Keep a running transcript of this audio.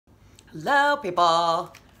Hello,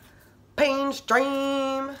 people. Pain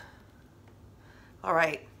stream. All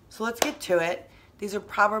right, so let's get to it. These are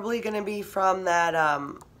probably going to be from that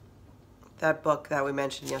that book that we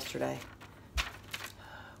mentioned yesterday.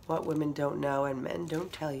 What Women Don't Know and Men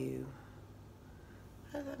Don't Tell You.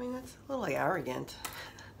 I mean, that's a little arrogant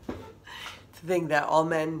to think that all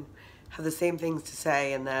men have the same things to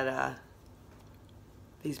say and that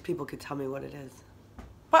these people could tell me what it is.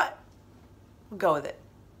 But we'll go with it.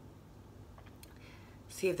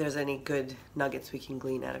 See if there's any good nuggets we can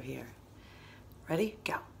glean out of here. Ready?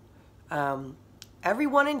 Go.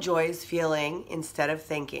 Everyone enjoys feeling instead of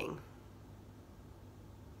thinking.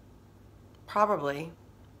 Probably.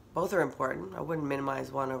 Both are important. I wouldn't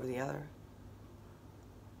minimize one over the other.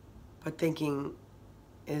 But thinking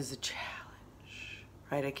is a challenge,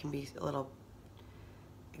 right? It can be a little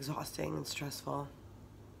exhausting and stressful.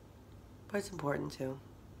 But it's important too.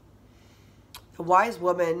 The wise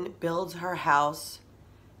woman builds her house,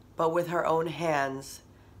 but with her own hands,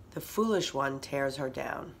 the foolish one tears hers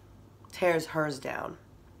down.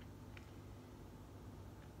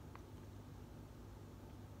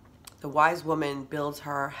 The wise woman builds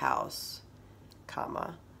her house,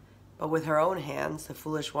 comma, but with her own hands, the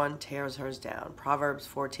foolish one tears hers down. Proverbs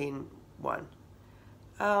 14:1.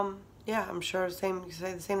 Yeah, I'm sure you say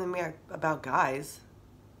the same to me about guys.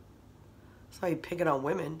 That's why you pick it on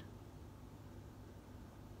women.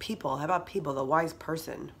 People, how about people? The wise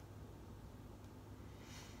person.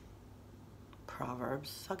 Proverbs,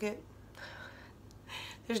 suck it.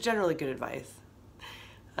 There's generally good advice.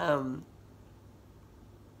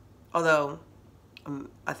 Although,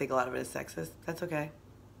 I think a lot of it is sexist. That's okay.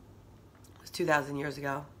 It was 2,000 years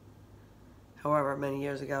ago. However many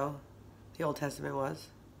years ago the Old Testament was.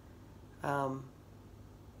 I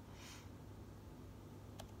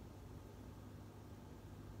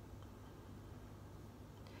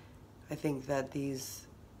think that these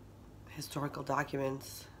historical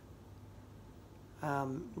documents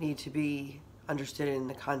need to be understood in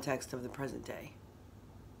the context of the present day.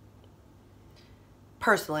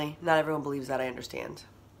 Personally, not everyone believes that, I understand.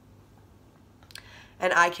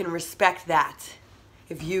 And I can respect that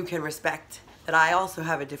if you can respect that I also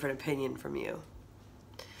have a different opinion from you.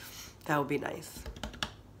 That would be nice.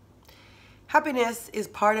 Happiness is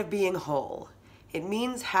part of being whole. It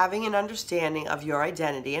means having an understanding of your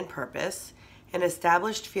identity and purpose, an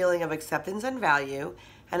established feeling of acceptance and value,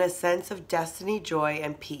 and a sense of destiny, joy,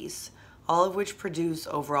 and peace, all of which produce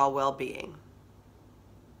overall well-being.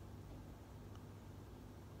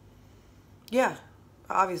 Yeah,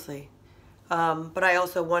 obviously. But I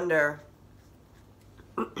also wonder,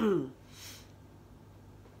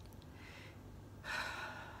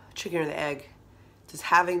 chicken or the egg, does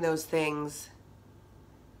having those things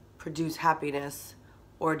produce happiness,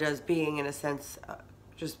 or does being, in a sense,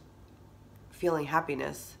 just feeling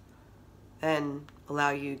happiness then allow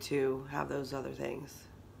you to have those other things?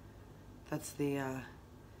 That's the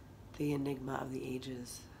enigma of the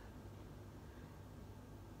ages.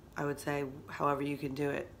 I would say, however you can do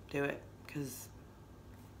it, because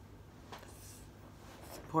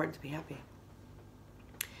it's important to be happy.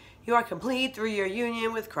 You are complete through your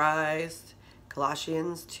union with Christ.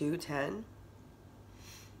 Colossians 2:10.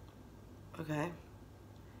 Okay.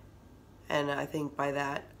 And I think by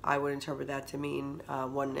that, I would interpret that to mean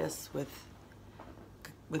oneness with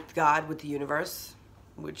God, with the universe,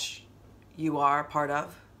 which you are part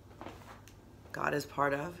of. God is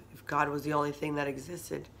part of. If God was the only thing that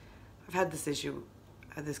existed, I've had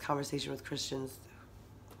this conversation with Christians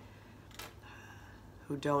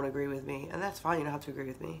who don't agree with me, and that's fine. You don't have to agree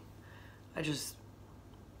with me. I just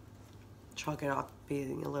chalk it off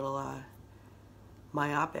being a little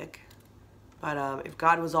myopic. But if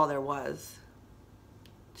God was all there was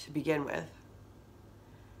to begin with,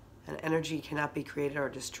 and energy cannot be created or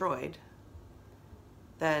destroyed,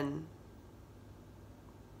 then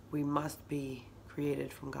we must be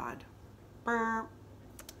created from God. Burr.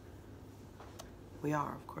 We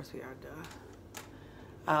are, of course we are,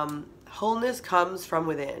 duh. Wholeness comes from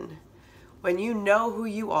within. When you know who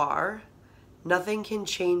you are, nothing can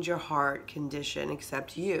change your heart condition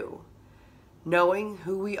except you. Knowing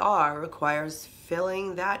who we are requires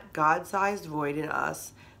filling that God-sized void in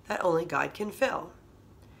us that only God can fill.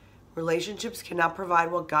 Relationships cannot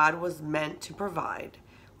provide what God was meant to provide.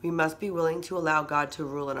 We must be willing to allow God to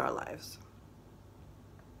rule in our lives.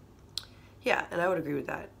 Yeah, and I would agree with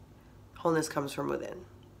that. Wholeness comes from within.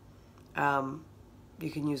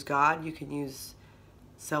 You can use God, you can use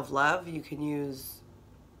self-love, you can use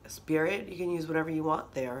spirit, you can use whatever you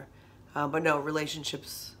want there. But no,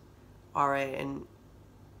 relationships are a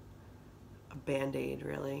band-aid,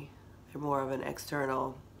 really. They're more of an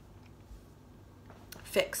external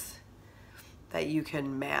fix that you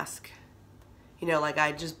can mask. You know, like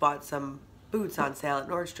I just bought some boots on sale at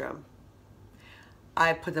Nordstrom.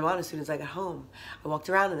 I put them on as soon as I got home. I walked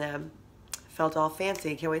around in them, felt all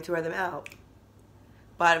fancy, can't wait to wear them out.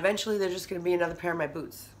 But eventually they're just gonna be another pair of my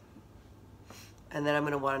boots. And then I'm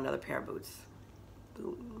gonna want another pair of boots.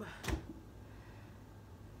 Boom.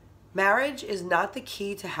 Marriage is not the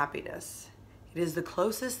key to happiness. It is the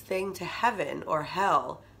closest thing to heaven or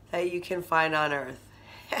hell that you can find on earth.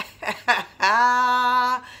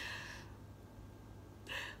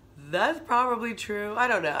 That's probably true. I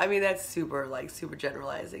don't know. I mean, that's super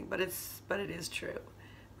generalizing, but it is true,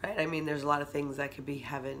 right? I mean, there's a lot of things that could be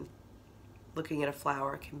heaven. Looking at a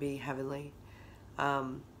flower can be heavenly.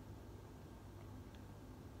 Having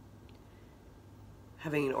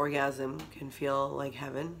an orgasm can feel like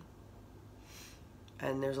heaven.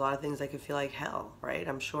 And there's a lot of things that can feel like hell, right?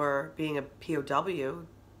 I'm sure being a POW,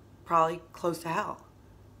 probably close to hell.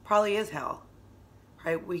 Probably is hell,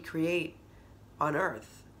 right? We create on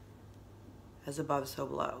earth as above, so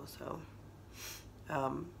below. So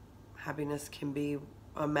happiness can be,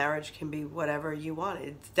 a marriage can be whatever you want.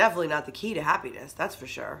 It's definitely not the key to happiness, that's for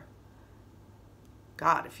sure.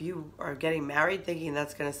 God, if you are getting married thinking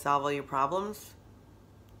that's going to solve all your problems,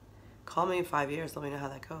 call me in 5 years, let me know how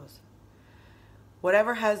that goes.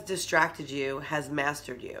 Whatever has distracted you has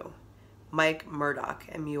mastered you. Mike Murdock,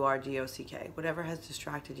 M-U-R-D-O-C-K. Whatever has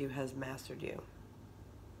distracted you has mastered you.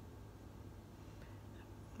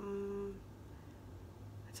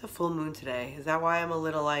 It's a full moon today. Is that why I'm a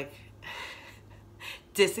little like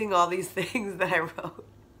dissing all these things that I wrote?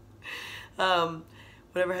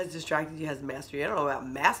 Whatever has distracted you has mastered you. I don't know about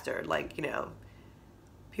mastered. Like, you know,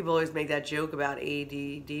 people always make that joke about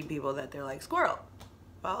ADD people that they're like, squirrel.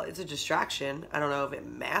 Well, it's a distraction. I don't know if it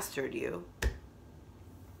mastered you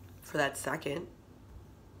for that second.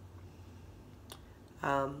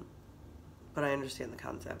 But I understand the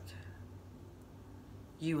concept.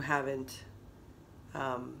 You haven't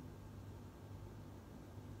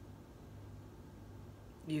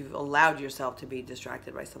you've allowed yourself to be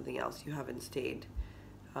distracted by something else. You haven't stayed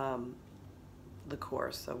the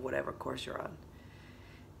course of whatever course you're on.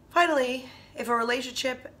 Finally, if a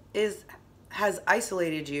relationship has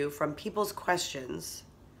isolated you from people's questions,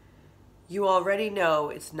 you already know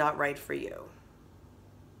it's not right for you.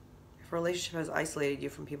 If a relationship has isolated you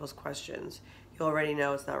from people's questions, you already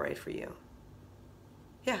know it's not right for you.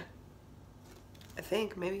 Yeah, I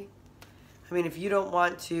think, maybe. I mean, if you don't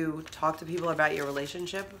want to talk to people about your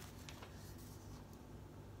relationship,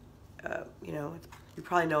 you know, you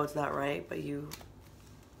probably know it's not right, but you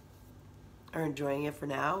are enjoying it for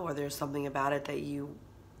now, or there's something about it that you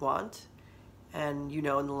want, and you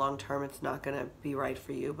know in the long term it's not going to be right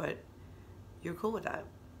for you, but you're cool with that.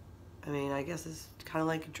 I mean, I guess it's kind of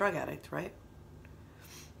like a drug addict, right?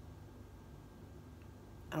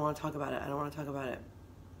 I don't want to talk about it. I don't want to talk about it.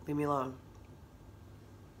 Leave me alone.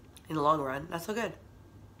 In the long run, not so good.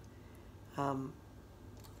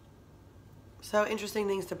 So interesting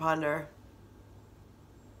things to ponder.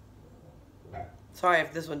 Sorry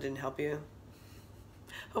if this one didn't help you.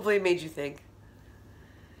 Hopefully it made you think.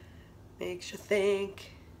 Makes you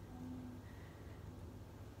think.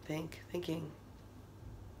 Thinking.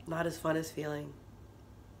 Not as fun as feeling.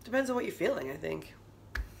 Depends on what you're feeling, I think.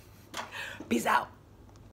 Peace out.